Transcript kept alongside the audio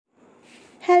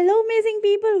Hello, amazing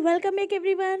people. Welcome back,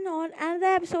 everyone, on another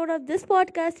episode of this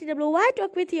podcast, TWY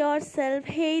Talk with Yourself.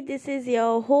 Hey, this is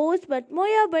your host, but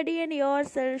Moya Buddy and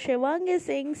yourself, Shivang is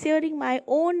saying, sharing my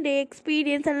own day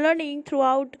experience and learning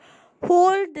throughout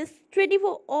whole this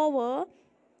 24-hour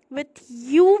with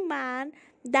you, man,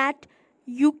 that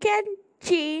you can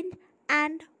change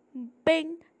and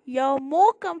bring your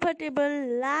more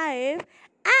comfortable life,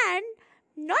 and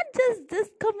not just this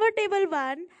comfortable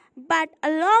one, but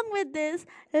along with this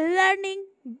learning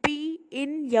be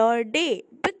in your day,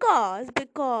 because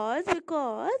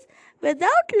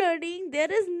without learning there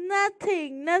is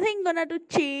nothing gonna to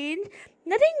change,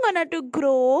 nothing gonna to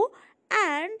grow,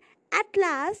 and at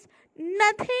last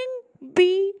nothing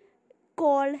be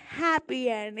called happy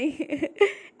ending.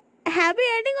 Happy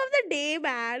ending of the day,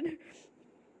 man.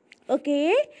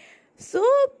 Okay, so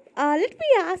let me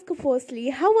ask firstly,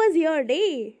 how was your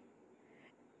day?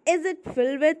 Is it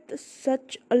filled with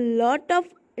such a lot of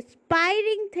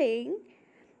inspiring thing?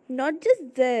 Not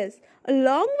just this,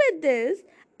 along with this,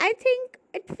 I think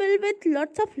it filled with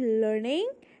lots of learning,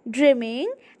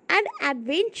 dreaming, and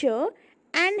adventure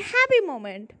and happy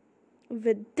moment.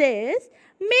 With this,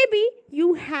 maybe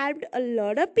you helped a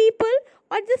lot of people,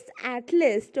 or just at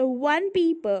least one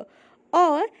people,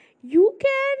 or you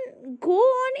can go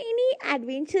on any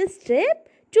adventurous trip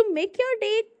to make your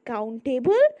day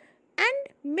countable and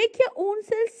make your own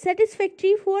self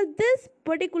satisfactory for this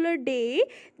particular day,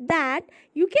 that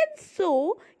you can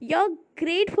show your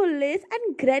gratefulness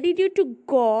and gratitude to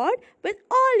God with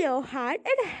all your heart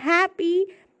and happy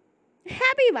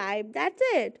vibe. That's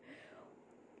it.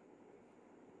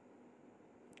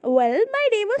 Well, my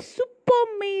day was super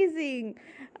amazing.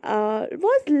 It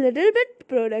was little bit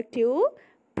productive.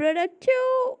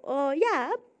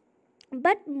 Yeah,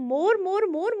 but more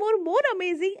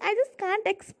amazing. I just can't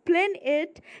explain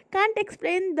it. Can't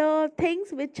explain the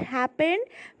things which happened,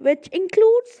 which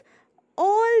includes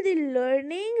all the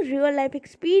learning, real life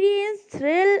experience,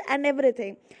 thrill, and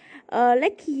everything.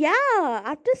 Yeah,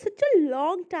 after such a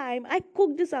long time I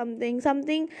cooked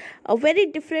something very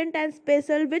different and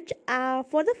special, which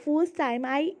for the first time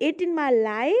I ate in my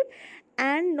life.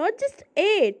 And not just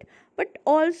ate, but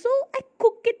also I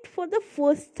cook it for the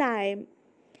first time.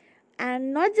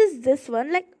 And not just this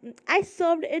one, like, I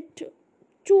served it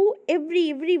to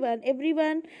everyone.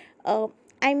 uh,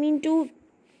 I mean to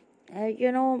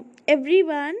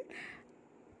everyone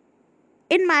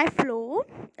in my flow.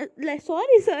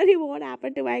 Sorry, what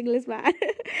happened to my English, man?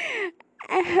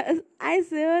 I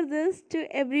serve this to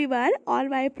everyone on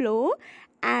my flow,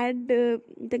 and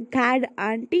the god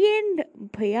auntie and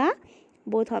bhaiya,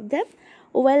 both of them.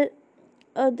 Well,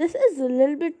 this is a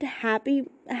little bit happy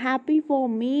for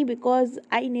me, because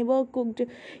I never cooked,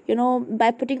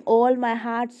 by putting all my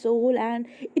heart, soul, and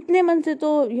इतने मन से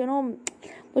तो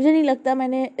मुझे नहीं लगता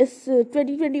मैंने इस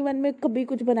 2021 में कभी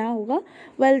कुछ बनाया होगा.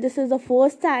 Well, this is the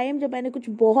first time जब मैंने कुछ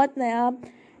बहुत नया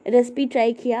रेसिपी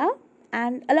ट्राई किया.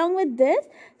 एंड अलॉन्ग विद दिस,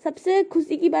 सबसे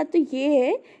खुशी की बात तो ये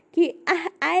है कि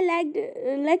आई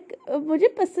लाइक मुझे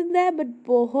पसंद है, बट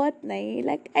बहुत नहीं.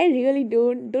 Like I really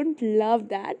don't love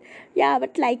that. या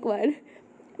but like one.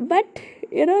 But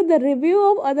the review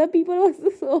of other people was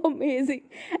so amazing.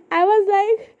 I was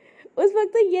like, उस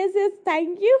वक्त तो yes,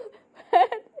 thank you.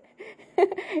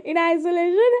 In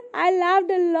isolation I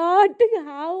laughed a lot.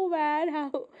 How, man, how?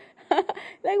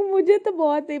 Like, मुझे तो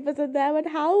बहुत नहीं पसंद है, but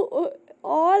how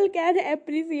all can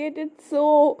appreciate it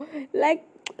so, like,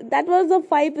 that was a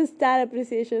 5-star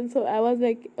appreciation. So I was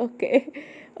like,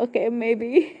 okay,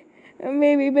 maybe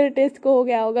मेरे test को हो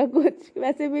गया होगा कुछ.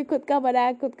 वैसे भी खुद का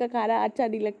बनाया खुद का खाना अच्छा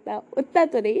नहीं लगता उतना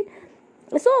तो नहीं.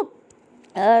 So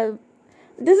uh,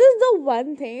 this is the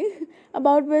one thing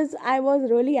about which I was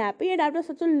really happy. And after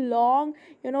such a long,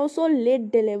 so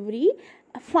late delivery,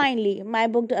 finally my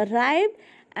book arrived,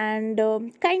 and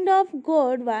kind of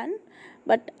good one.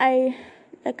 But I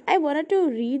wanted to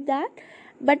read that,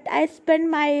 but I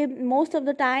spend my most of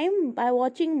the time by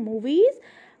watching movies,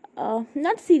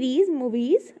 not series,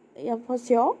 movies, yeah, for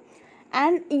sure.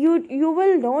 And you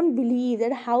will don't believe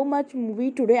that how much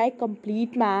movie today I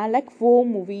complete, man. Like 4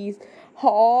 movies.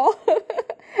 Oh,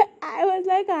 I was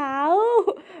like,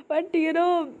 how? But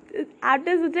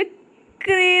after such a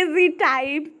crazy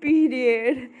time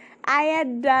period, I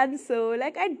had done so.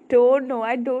 Like, I don't know,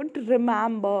 I don't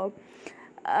remember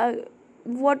uh,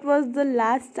 what was the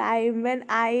last time when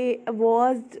I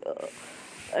watched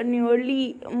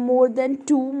nearly more than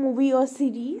 2 movie or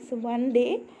series one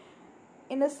day,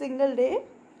 in a single day.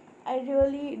 I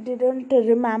really didn't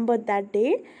remember that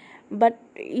day. But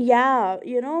yeah,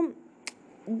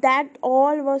 that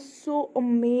all was so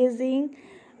amazing.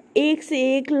 एक से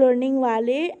एक learning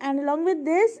वाले, and along with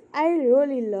this I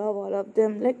really love all of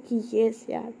them. Like, yes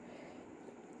यार,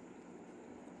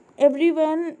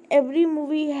 every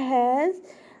movie has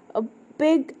a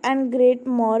big and great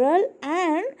moral,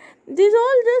 and this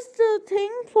all just a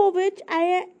thing for which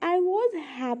I was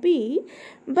happy.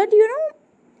 But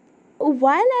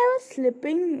while I was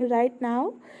sleeping right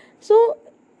now, so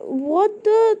what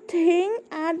the thing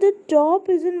at the top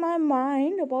is in my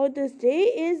mind about this day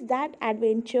is that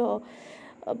adventure.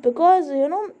 Because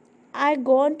I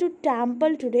gone to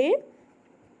temple today,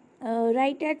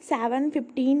 right at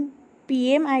 7:15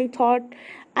 p.m. I thought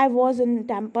I was in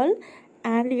temple,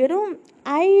 and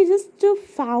I just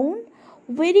found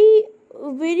very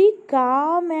very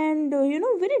calm and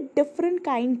very different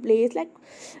kind place. Like,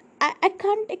 I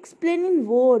can't explain in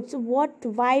words what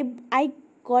vibe I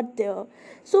got there.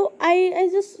 So I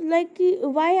just like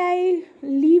why I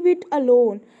leave it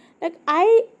alone. Like,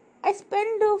 I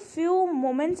spent a few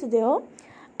moments there.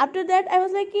 After that I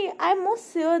was like, I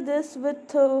must share this with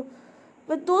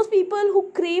those people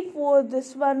who crave for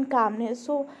this one calmness.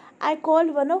 So I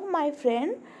called one of my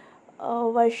friend,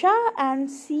 Varsha, and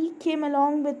she came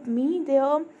along with me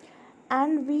there,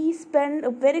 and we spent a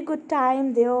very good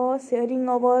time there sharing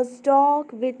our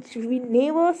stock which we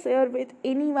never share with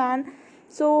anyone.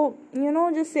 So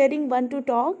just sharing one to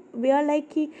talk, we are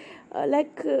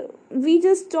we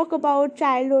just talk about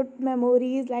childhood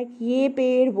memories, like ye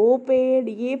paid wo paid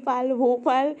ye pal wo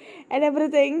pal and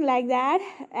everything like that.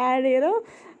 And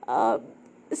uh,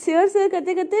 share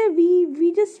करते करते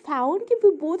we just found कि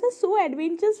we both are so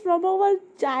adventurous from our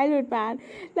childhood, man.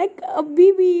 Like,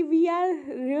 we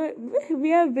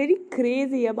are very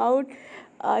crazy about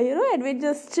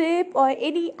adventurous trip or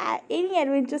any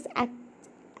adventurous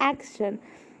action.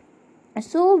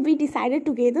 So we decided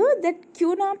together that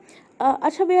क्यों ना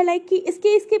अच्छा we are like कि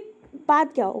इसके इसके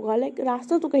बाद क्या होगा, लाइक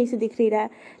रास्ता तो कहीं से दिख नहीं रहा है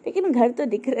लेकिन घर तो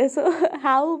दिख रहा है. So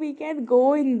how we can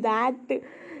go in that,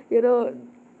 you know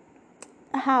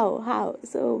how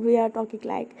so we are talking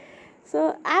like, so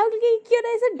I was like क्यों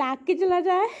ना इसे डाक के चला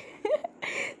जाए.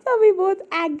 So we both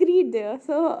agreed there.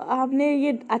 So हमने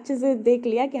ये अच्छे से देख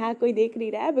लिया कि हाँ कोई देख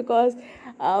नहीं रहा है, because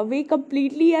we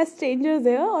completely are strangers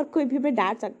there, और कोई भी हमें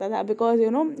डांट सकता था because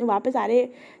वहाँ पे सारे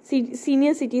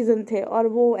सीनियर सिटीजन थे और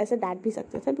वो ऐसे डांट भी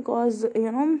सकते थे because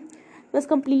it was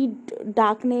complete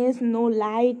darkness, no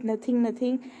light,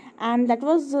 nothing. And that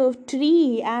was a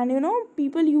tree, and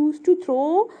people used to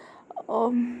throw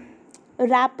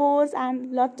wrappers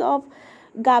and lots of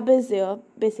garbage there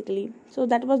basically. So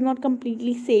that was not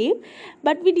completely safe,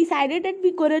 but we decided that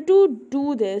we going to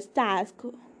do this task,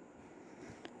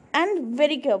 and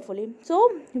very carefully.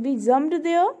 So we jumped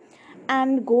there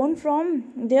and gone from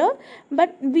there,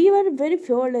 but we were very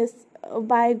fearless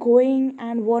by going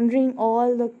and wandering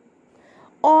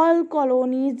all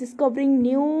colonies, discovering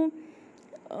new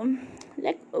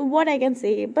like what I can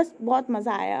say, बस बहुत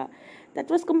मज़ा आया. That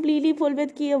was completely full with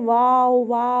कि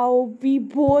wow, we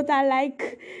both are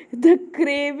like the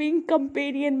craving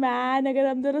companion, man. अगर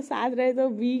हम दोनों साथ रहे तो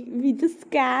we just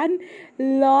can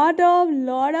lot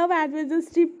of adventures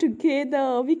trip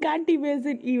together. We can't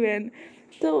imagine even.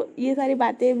 So ये सारी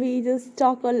बातें we just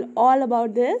talk all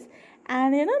about this,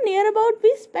 and near about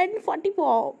we spent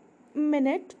 44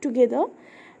 minutes together.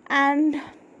 And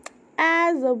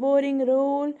as a boring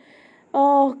rule,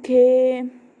 okay,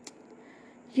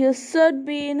 you should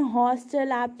be in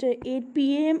hostel after 8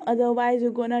 p.m. Otherwise,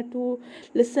 you're gonna to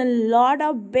listen lot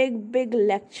of big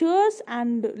lectures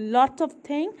and lots of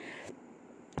things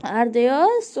are there.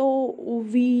 So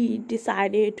we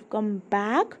decided to come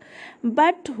back,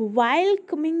 but while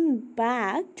coming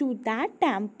back to that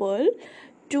temple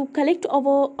to collect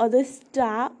our other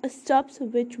stuffs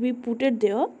which we put it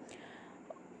there,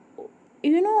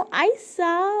 I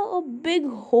saw a big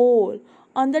hole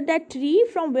under that tree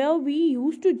from where we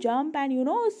used to jump, and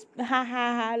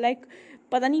ha like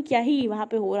पता नहीं क्या ही वहाँ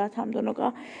पे हो रहा था हम दोनों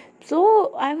का.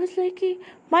 So I was like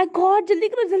my God, जल्दी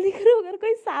करो अगर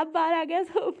कोई सांप बाहर आ गया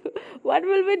तो what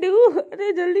will we do.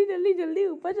 अरे जल्दी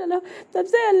ऊपर चलो. तब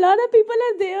से a lot of people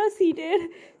are there seated.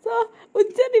 So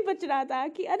उनसे भी बच रहा था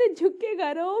कि अरे झुक के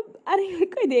करो, अरे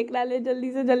कोई देख ना ले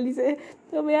जल्दी से.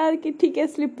 तो मैं यार कि ठीक है,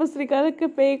 स्लिपर्स निकाल के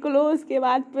फेंक लो, उसके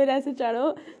बाद फिर ऐसे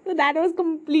चढ़ो. तो that was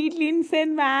completely insane,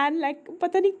 man. Like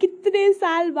पता नहीं कितने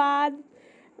साल बाद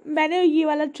मैंने ये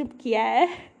वाला ट्रिप किया है,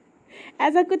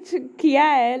 ऐसा कुछ किया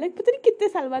है. लाइक पता नहीं कितने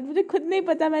साल बाद, मुझे खुद नहीं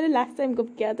पता मैंने लास्ट टाइम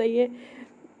कब किया था ये.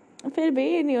 फिर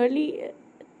भी नियरली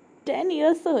 10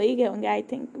 years तो हो ही गए होंगे आई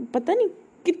थिंक. पता नहीं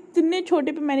कितने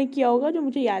छोटे पे मैंने किया होगा जो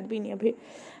मुझे याद भी नहीं अभी.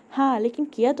 हाँ लेकिन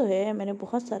किया तो है मैंने,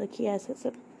 बहुत सारा किया ऐसे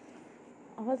सब.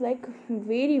 I was like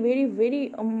very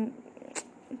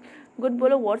good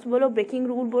बोलो, वर्ड्स बोलो, ब्रेकिंग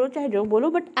रूल बोलो, चाहे जो बोलो,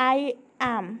 but I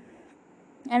am,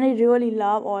 and I really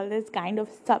love all this kind of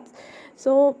stuffs.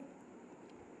 So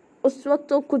उस वक्त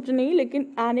तो कुछ नहीं,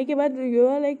 लेकिन आने के बाद यू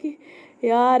आर लाइक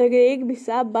यार अगर एक भी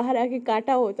सांप बाहर आके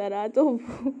काटा होता रहा तो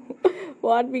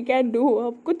व्हाट वी कैन डू,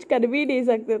 अब कुछ कर भी नहीं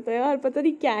सकते थे और पता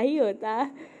नहीं क्या ही होता.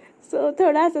 सो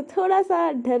थोड़ा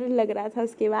सा डर लग रहा था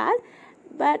उसके बाद,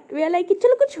 बट वी आर लाइक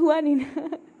चलो कुछ हुआ नहीं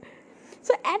ना.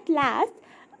 So at last,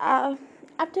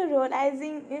 after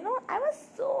realizing, I was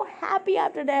so happy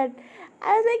after that.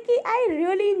 I was like, I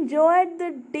really enjoyed the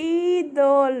day,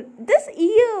 this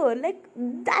year. Like,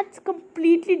 that's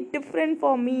completely different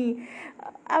for me.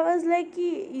 I was like,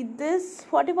 this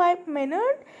 45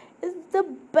 minute is the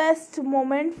best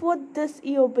moment for this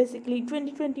year, basically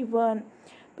 2021.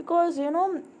 Because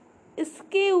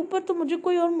इसके ऊपर तो मुझे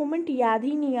कोई और moment याद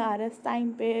ही नहीं आ रहा इस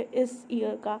टाइम पे, इस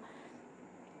ईयर का.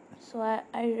 So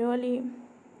I really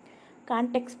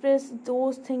can't express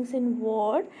those things in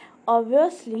word.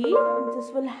 Obviously this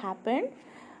will happen,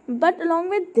 but along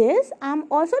with this I'm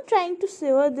also trying to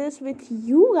share this with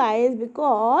you guys,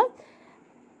 because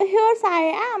here I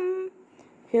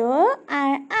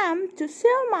am to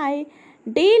share my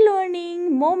day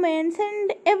learning moments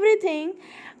and everything,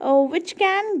 which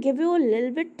can give you a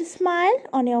little bit smile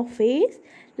on your face,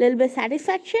 little bit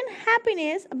satisfaction,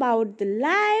 happiness about the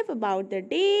life, about the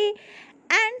day,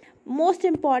 and most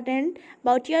important,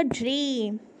 about your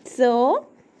dream. So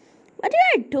what you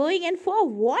are doing and for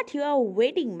what you are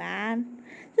waiting, man?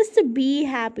 Just to be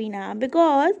happy now,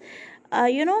 because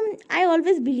I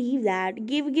always believe that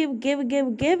give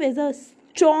is the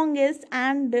strongest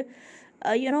and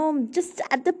just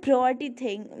at the priority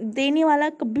thing. देने वाला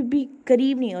कभी भी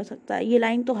करीब नहीं हो सकता. ये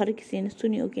line तो हर किसी ने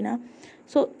सुनी होगी ना.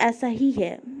 So ऐसा ही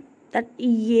है, that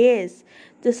yes,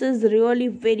 this is really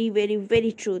very very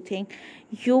very true thing.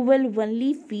 You will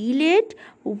only feel it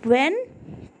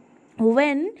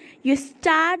when you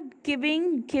start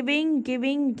giving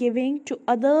to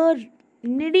other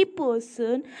needy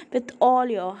person with all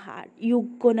your heart. You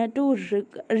gonna to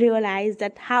realize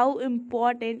that how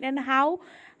important and how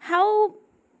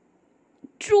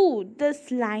true this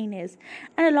line is.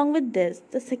 And along with this,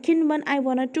 the second one I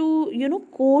wanted to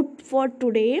quote for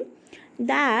today,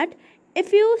 that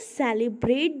if you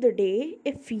celebrate the day,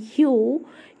 if you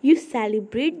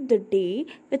celebrate the day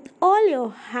with all your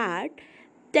heart,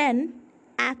 then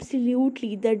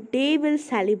absolutely the day will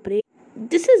celebrate.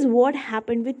 This is what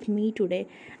happened with me today.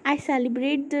 I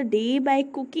celebrate the day by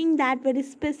cooking that very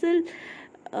special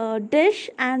dish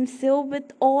and serve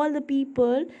with all the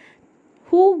people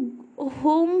who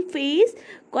whom face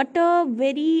got a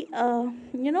very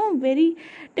very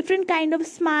different kind of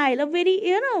smile, a very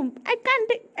I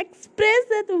can't express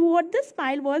that what the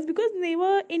smile was, because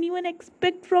never anyone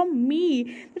expect from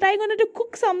me that I gonna to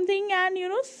cook something and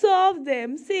serve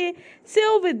them, say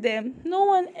serve with them. No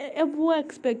one ever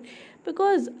expect,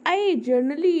 because I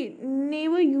generally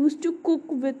never used to cook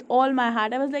with all my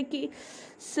heart. I was like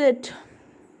sit.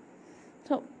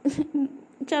 So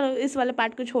चलो इस वाले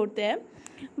part को छोड़ते हैं.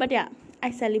 But yeah, I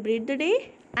celebrate the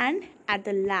day, and at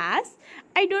the last,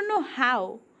 I don't know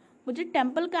how, मुझे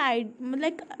temple का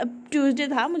मतलब Tuesday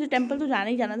था, मुझे टेम्पल तो जाना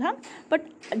ही जाना था, but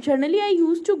generally I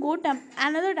use to go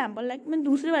another temple, like मैं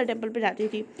दूसरे वाले टेम्पल पे जाती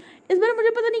थी. इस बार मुझे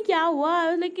पता नहीं क्या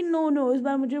हुआ, लेकिन नो इस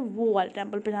बार मुझे वो वाले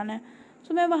टेम्पल पे जाना है.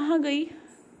 सो मैं वहाँ गई.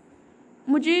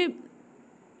 मुझे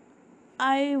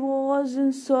I was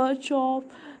in search of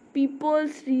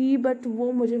peepal's tree, but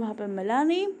वो मुझे वहाँ पे मिला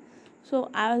नहीं. सो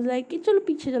आई वाज लाइक कि चलो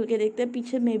पीछे चल के देखते हैं,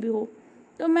 पीछे में भी हो.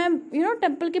 तो मैं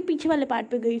टेम्पल के पीछे वाले पार्ट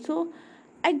पे गई. So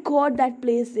I got that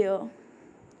place there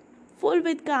full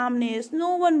with calmness.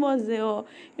 No one was there.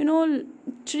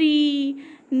 Tree,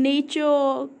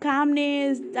 nature,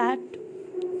 calmness, that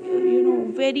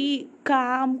very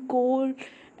calm, cold,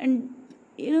 and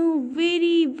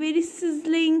very very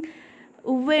sizzling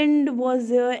wind was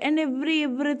there, and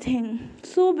everything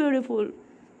so beautiful.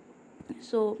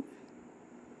 So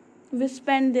we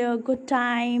spent there good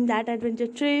time, that adventure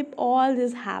trip, all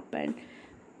this happened.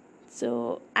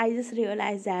 So I just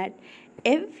realized that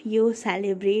if you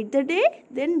celebrate the day,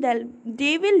 then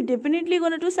they will definitely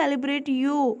gonna to celebrate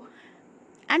you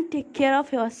and take care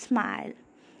of your smile.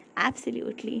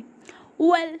 Absolutely.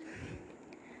 Well,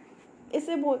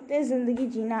 इसे बोलते हैं ज़िंदगी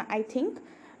जीना. I think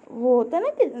वो होता है ना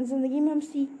कि ज़िंदगी में हम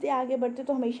सीखते आगे बढ़ते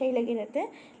तो हमेशा ही लगे रहते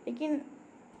हैं, लेकिन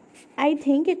I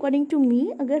think according to me,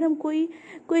 अगर हम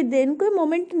कोई दिन कोई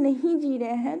मोमेंट नहीं जी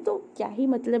रहे हैं तो क्या ही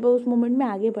मतलब है उस मोमेंट में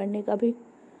आगे बढ़ने का भी,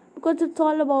 because it's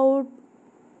all about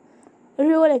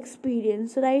real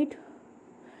experience, right?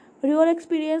 Real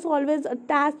experience always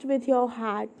attached with your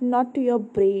heart, not to your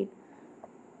brain.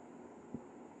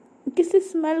 किसी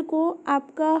स्मेल को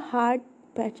आपका हार्ट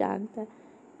पहचानता है,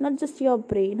 नॉट जस्ट योर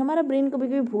ब्रेन. हमारा ब्रेन कभी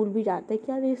कभी भूल भी जाता है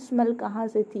कि यार ये स्मेल कहाँ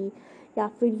से थी या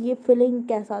फिर ये फीलिंग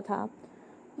कैसा था,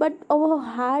 but our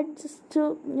heart just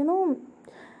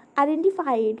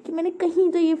identified कि मैंने कहीं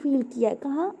तो ये फील किया है.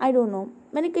 कहाँ? I don't know.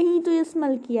 मैंने कहीं तो ये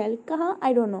स्मेल किया है. कहाँ?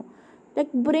 I don't no.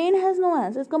 Like brain has no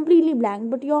answer, it's completely blank,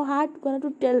 but your heart gonna to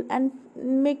tell and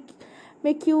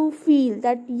make you feel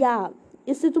that yeah,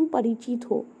 इससे तुम परिचित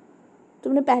हो,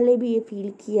 तुमने पहले भी ये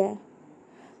फील किया है.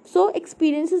 So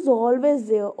experience is always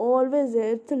there, always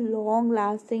there. It's a long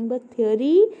lasting, but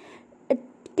theory, it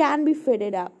can be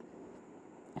faded up.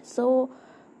 So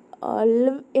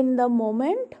live in the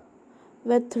moment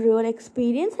with real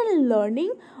experience, and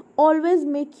learning always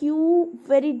make you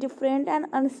very different and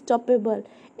unstoppable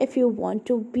if you want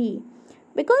to be,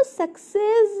 because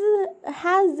success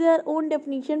has their own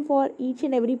definition for each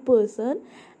and every person,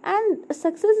 and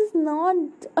success is not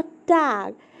a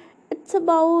tag. It's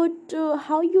about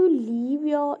how you live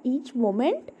your each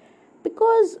moment,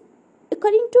 because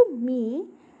according to me,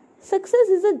 success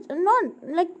is a not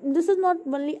like, this is not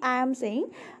only I am saying.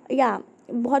 Yeah,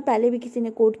 बहुत पहले भी किसी ने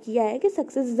coat किया है कि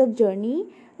success is a journey,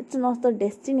 it's not the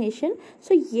destination.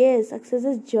 So yes, success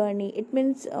is journey. It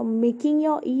means making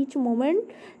your each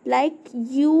moment like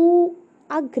you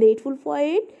are grateful for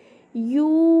it,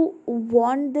 you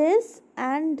want this,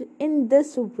 and in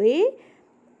this way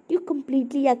you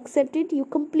completely accept it, you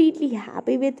completely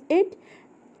happy with it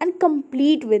and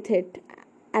complete with it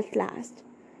at last.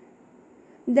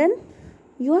 Then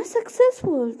you are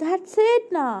successful. That's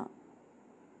it now.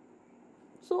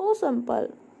 So simple.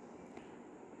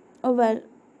 Oh well,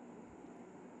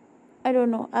 I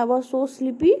don't know, I was so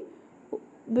sleepy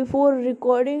before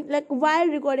recording, like while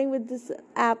recording with this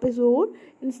episode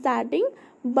in starting,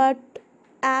 but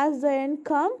as the end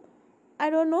come, I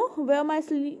don't know where my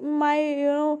sleep, my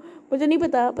मुझे नहीं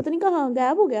पता नहीं कहाँ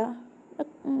गायब हो गया.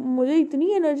 मुझे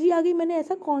इतनी एनर्जी आ गई, मैंने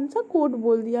ऐसा कौन सा कोट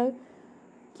बोल दिया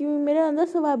कि मेरे अंदर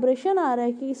से वाइब्रेशन आ रहा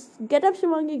है कि get up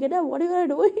Shivangi, get up, what you are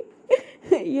doing.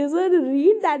 You should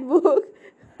read that book.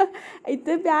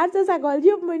 इतने प्यार से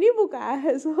साइकोलॉजी ऑफ मनी बुक आया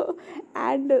है. So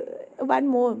and one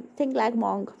more think like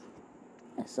मॉन्ग.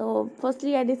 So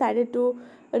firstly I decided to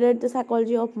read the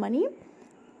psychology of money,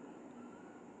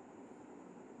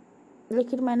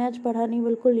 लेकिन मैंने आज पढ़ा नहीं,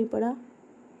 बिल्कुल नहीं पढ़ा.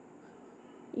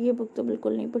 ये बुक तो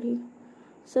बिल्कुल नहीं पढ़ी,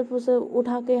 सिर्फ उसे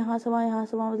उठा के यहाँ से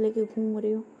वहाँ लेके घूम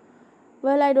रही हूँ.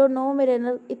 वेल आई डोंट नो मेरे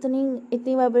अंदर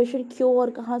इतनी वाइब्रेशन क्यों और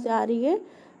कहाँ से आ रही है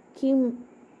कि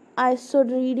I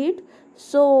should read it.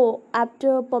 So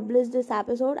after publish this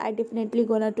episode, I definitely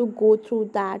gonna to go through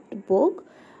that book.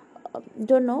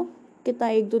 Don't know कितना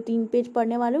 1 2 3 पेज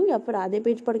पढ़ने वाली हूँ या फिर आधे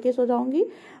पेज पढ़ के सो जाऊँगी,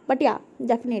 but yeah,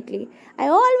 definitely I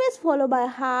always follow by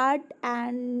heart,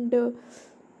 and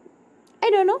I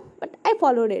don't know, but I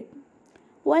followed it.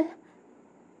 Well,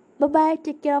 bye bye,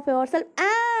 take care of yourself,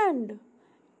 and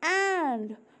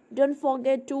don't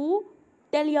forget to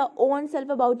tell your own self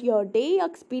about your day, your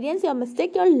experience, your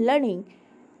mistake, your learning,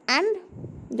 and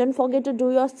don't forget to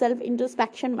do your self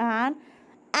introspection, man,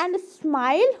 and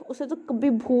smile. उसे तो कभी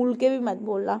भूल के भी मत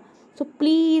बोलना. So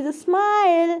please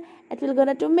smile. It will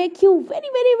gonna to make you very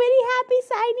very very happy,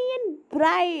 shiny and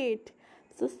bright.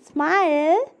 So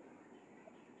smile,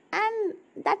 and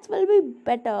that will be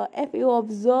better if you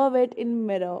observe it in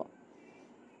mirror.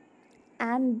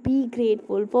 And be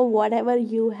grateful for whatever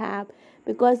you have,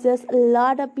 because there's a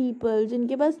lot of people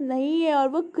जिनके पास नहीं है और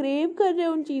वो crave कर रहे हैं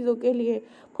उन चीज़ों के लिए,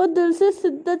 खुद दिल से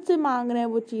शिद्दत से मांग रहे हैं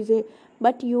वो चीज़ें,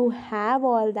 but you have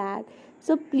all that.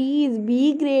 So please be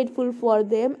grateful for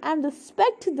them and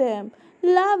respect them,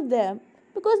 love them,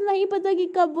 because नहीं पता कि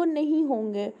कब वो नहीं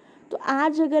होंगे. तो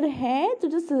आज अगर हैं तो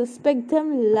just respect them,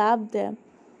 love them,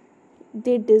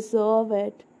 they deserve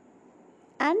it,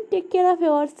 and take care of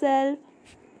yourself.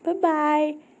 Bye bye.